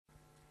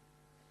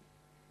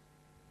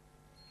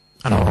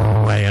And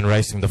away and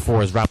racing. The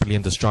 4 is rapidly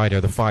into stride here.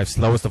 The 5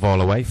 slowest of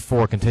all away.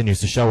 4 continues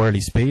to show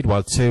early speed,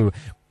 while 2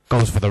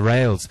 goes for the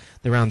rails.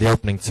 They're around the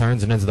opening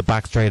turns and into the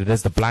back straight. It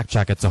is the black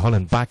jacket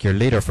TOHULLANDBACK, your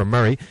leader for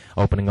Murray,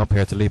 opening up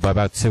here to lead by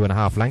about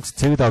 2.5 lengths.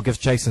 2 though gives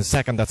chase in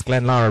second. That's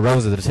GLENLARA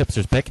ROSA, the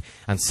tipster's pick,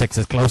 and 6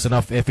 is close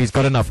enough if he's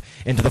good enough.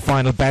 Into the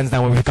final bends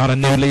now, and we've got a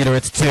new leader.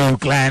 It's 2.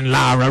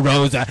 GLENLARA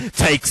ROSA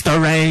takes the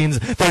reins.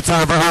 They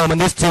turn for home, and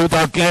this 2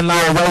 though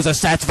GLENLARA ROSA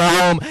sets for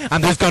home,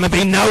 and there's going to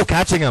be no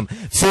catching him.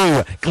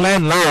 2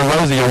 GLENLARA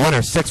ROSA, your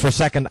winner. 6 for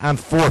second and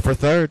 4 for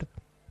third.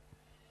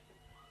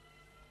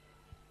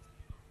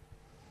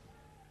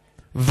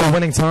 The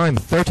winning time,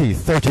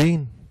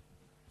 30:13.